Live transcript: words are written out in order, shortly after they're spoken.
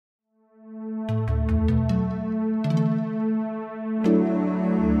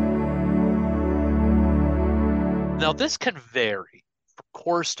Now, this can vary from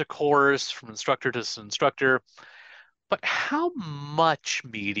course to course, from instructor to instructor, but how much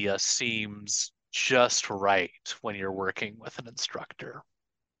media seems just right when you're working with an instructor?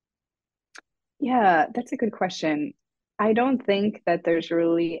 Yeah, that's a good question. I don't think that there's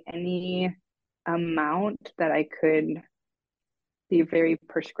really any amount that I could be very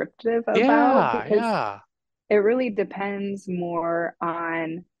prescriptive about Yeah, because yeah. it really depends more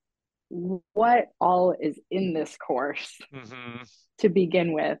on what all is in this course Hmm. to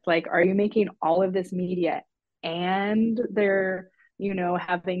begin with. Like, are you making all of this media and they're,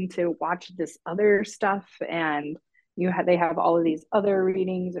 having to watch this other stuff and they have all of these other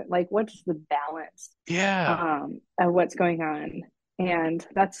readings? Like, what's the balance Yeah, of what's going on? And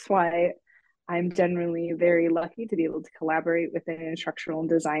that's why I'm generally very lucky to be able to collaborate with an instructional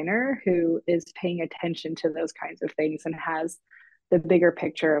designer who is paying attention to those kinds of things and has the bigger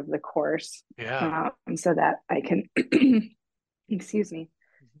picture of the course, yeah. so that I can, excuse me,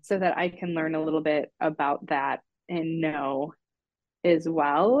 Mhm. so that I can learn a little bit about that and know as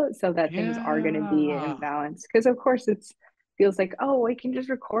well, so that things are going to be Yeah. in balance. Because of course it's feels like, oh, I can just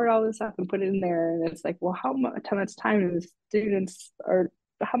record all this stuff and put it in there, and it's like, well, how much time do the students or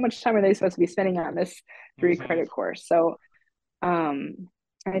how much time are they supposed to be spending on this three Hmm. credit course? So um,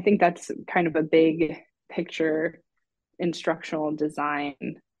 I think that's kind of a big picture instructional design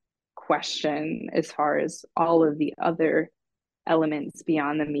question as far as all of the other elements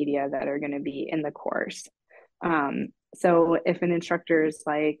beyond the media that are going to be in the course. So if an instructor is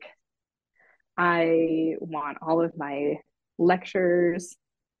like, I want all of my lectures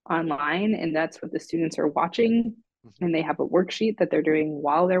online, and that's what the students are watching, Hmm. and they have a worksheet that they're doing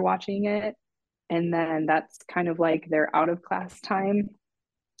while they're watching it, and then that's kind of like their out of class time.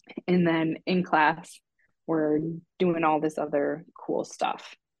 And then in class, we're doing all this other cool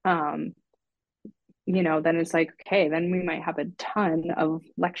stuff. Um, then it's like, okay, then we might have a ton of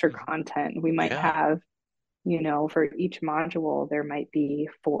lecture Hmm. content. We might Yeah. have, for each module, there might be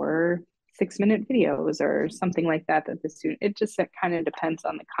 4 6-minute videos or something like that that the student, it just it kind of depends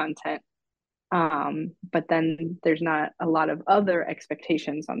on the content. But then there's not a lot of other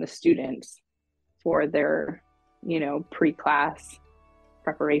expectations on the students for their, pre-class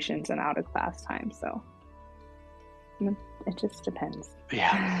preparations and out of class time. So it just depends.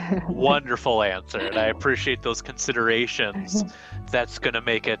 Yeah. Wonderful answer. And I appreciate those considerations. That's going to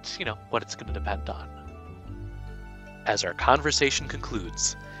make it, what it's going to depend on. As our conversation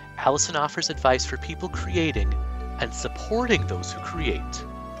concludes, Alyson offers advice for people creating and supporting those who create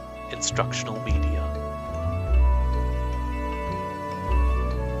instructional media.